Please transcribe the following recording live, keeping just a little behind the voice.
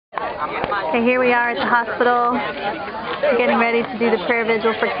Okay, here we are at the hospital, getting ready to do the prayer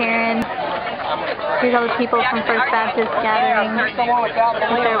vigil for Karen. Here's all the people from First Baptist gathering with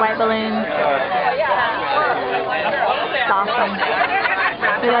their white balloons. It's awesome.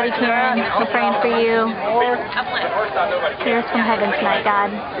 We love you, Karen. We're praying for you. Hear us from heaven tonight, God.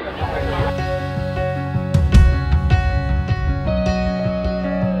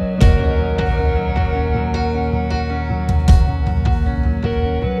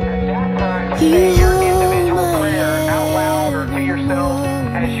 Say your individual prayer out loud or to yourself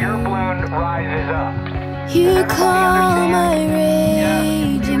as your balloon rises up. You call my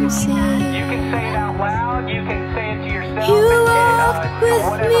raging sea. You can say it out loud, you can say it to yourself. You walk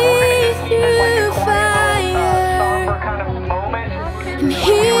with me through fire somber kind of moment. and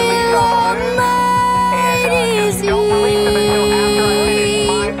heal all my disease. Don't release them until after I finish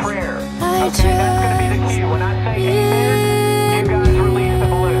my prayer. I Okay, that's going to be the cue. When I say amen, you guys release the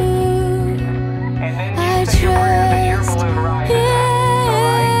balloon. And then you say your prayers as your balloon rises.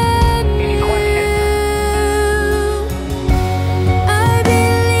 Alright? Any questions? I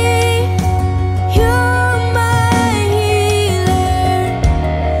believe you're my healer.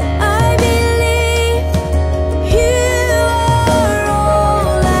 I believe you are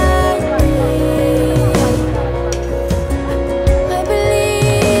all I need. I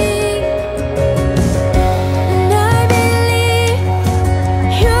believe, and I believe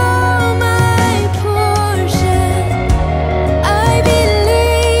you're my portion. I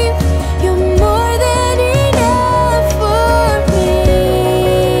believe you're more than enough for me.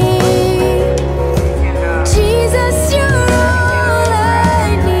 Jesus, you're all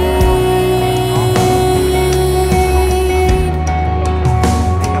I need.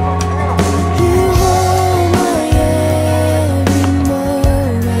 You hold my every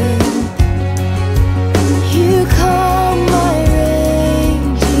moment. You calm my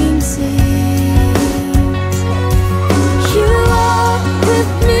raging seas. You walk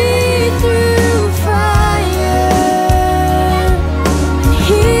with me through fire and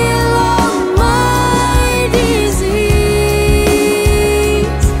heal all my disease.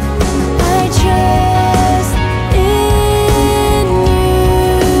 I trust in you,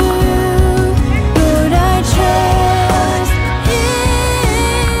 Lord. I trust in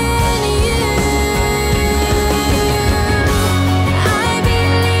you. I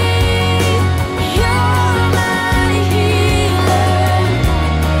believe you're my healer.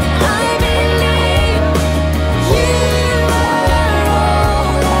 I believe you are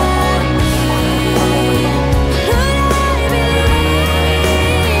all I need. Lord,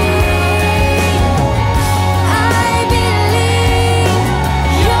 I believe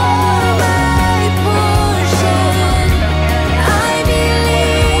you're my portion. I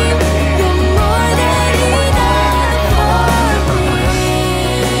believe you're more than enough for me.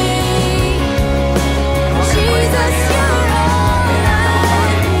 Jesus, you're all I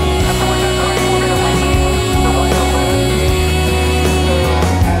need.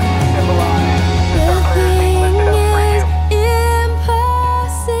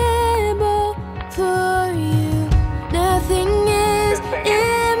 Nothing is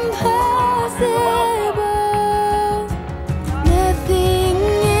impossible. Nothing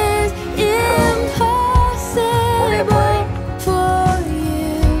is impossible for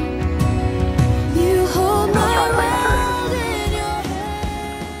you. You hold my world in your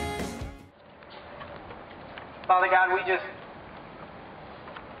hand. Father God, we just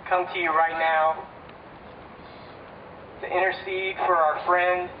come to you right now to intercede for our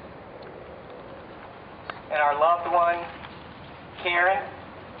friend and our loved one, Karen.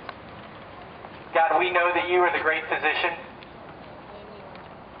 God, we know that you are the great physician.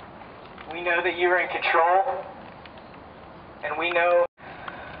 We know that you are in control. And we know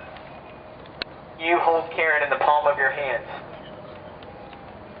you hold Karen in the palm of your hands.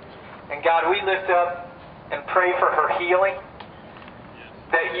 And God, we lift up and pray for her healing,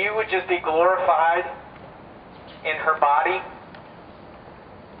 that you would just be glorified in her body.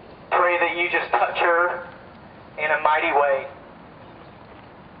 Pray that you just touch her in a mighty way.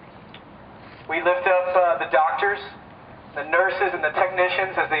 We lift up the doctors, the nurses, and the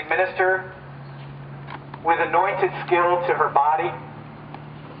technicians as they minister with anointed skill to her body.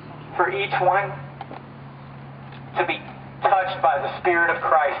 For each one to be touched by the Spirit of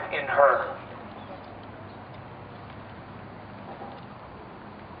Christ in her.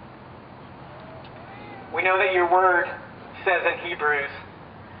 We know that your word says in Hebrews,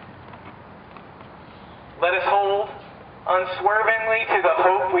 let us hold unswervingly to the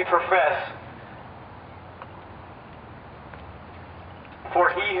hope we profess. For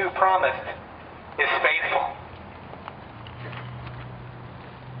he who promised is faithful.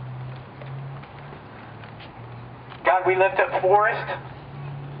 God, we lift up Forrest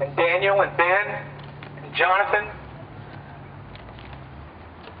and Daniel and Ben and Jonathan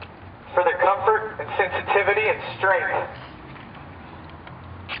for their comfort and sensitivity and strength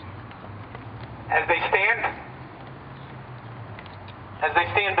as they stand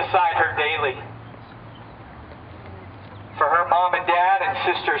beside her daily. For her mom and dad and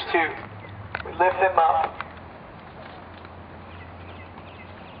sisters too, we lift them up.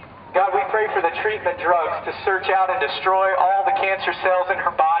 God, we pray for the treatment drugs to search out and destroy all the cancer cells in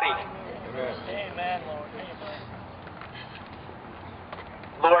her body. Amen, Lord.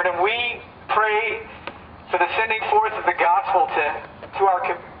 Lord, and we pray for the sending forth of the gospel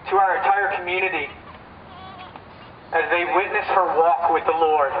to our entire community as they witness her walk with the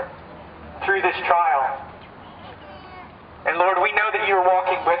Lord through this trial. And Lord, we know that you are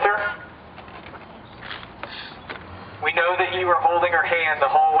walking with her. We know that you are holding her hand the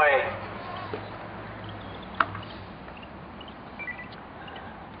whole way.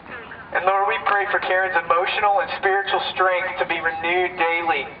 And Lord, we pray for Karen's emotional and spiritual strength to be renewed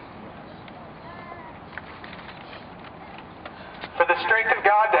daily. For the strength of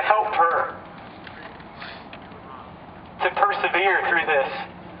God to help her to persevere through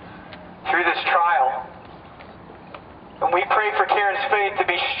this trial. And we pray for Karen's faith to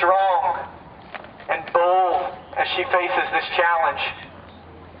be strong and bold as she faces this challenge.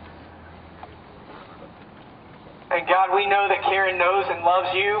 And God, we know that Karen knows and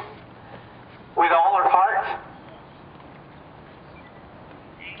loves you with all her heart.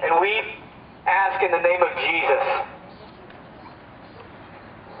 And we ask in the name of Jesus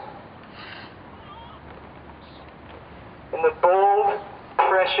in the bold,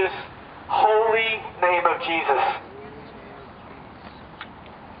 precious, holy name of Jesus,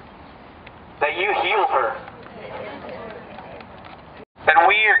 that you heal her. And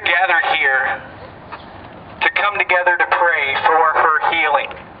we are gathered here to come together to pray for her healing.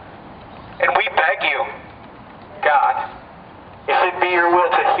 And we beg you, God, if it be your will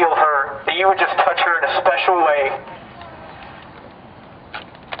to heal her, that you would just touch her in a special way.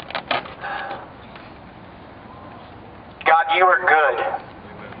 God, you are good.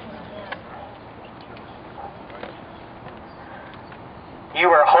 You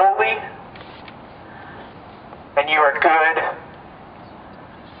are holy, and you are good.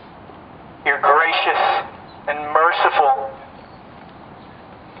 You're gracious and merciful.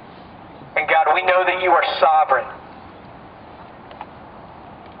 And God, we know that you are sovereign.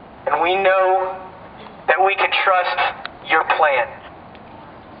 And we know that we can trust your plan.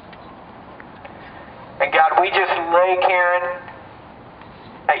 And God, we just lay Karen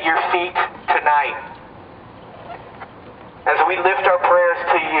at your feet tonight as we lift our prayers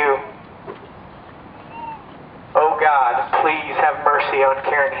to you. Oh God, please have mercy on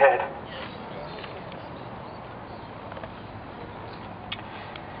Karen's head.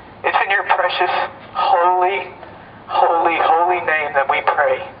 It's in your precious, holy, holy, holy name that we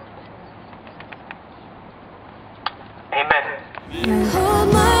pray. Amen.